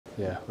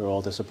Yeah, we're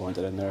all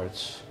disappointed in there.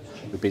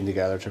 We've been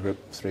together as a group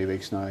 3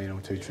 weeks now,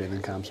 2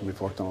 training camps, and we've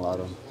worked on a lot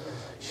of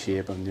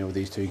shape and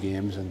these 2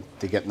 games, and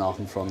to get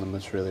nothing from them,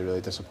 it's really,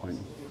 really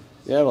disappointing.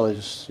 Yeah, well, I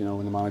just,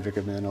 when the manager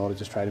gave me the nod, I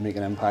just try to make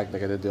an impact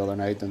like I did the other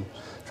night and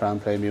try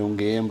and play my own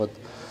game, but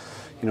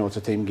it's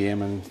a team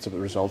game and it's a bit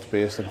results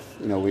based,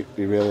 and we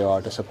really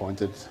are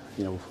disappointed.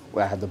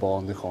 I had the ball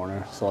in the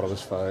corner, thought it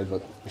was foul,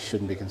 but we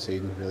shouldn't be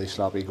conceding really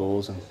sloppy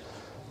goals, and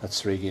that's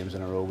 3 games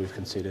in a row we've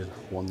conceded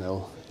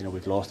 1-0.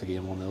 We've lost the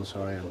game 1-0,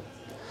 sorry, and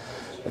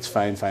it's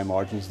fine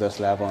margins this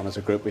level, and as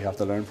a group we have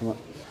to learn from it.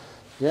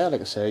 Yeah,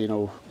 like I say,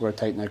 we're a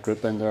tight-knit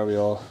group in there. We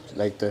all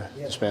like to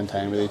spend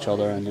time with each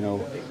other, and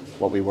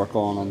what we work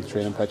on the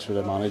training pitch with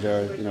the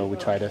manager, we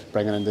try to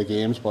bring it into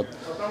games, but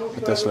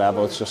at this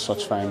level it's just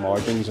such fine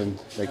margins, and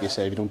like you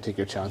say, if you don't take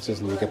your chances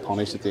and you get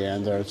punished at the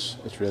end there,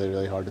 it's really,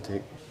 really hard to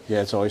take.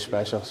 Yeah, it's always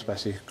special,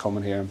 especially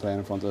coming here and playing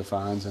in front of the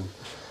fans, and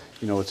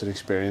it's an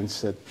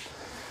experience that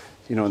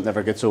it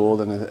never gets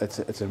old, and it's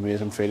an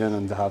amazing feeling,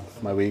 and to have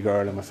my wee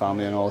girl and my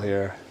family and all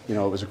here, it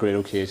was a great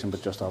occasion,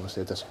 but just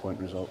obviously a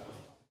disappointing result.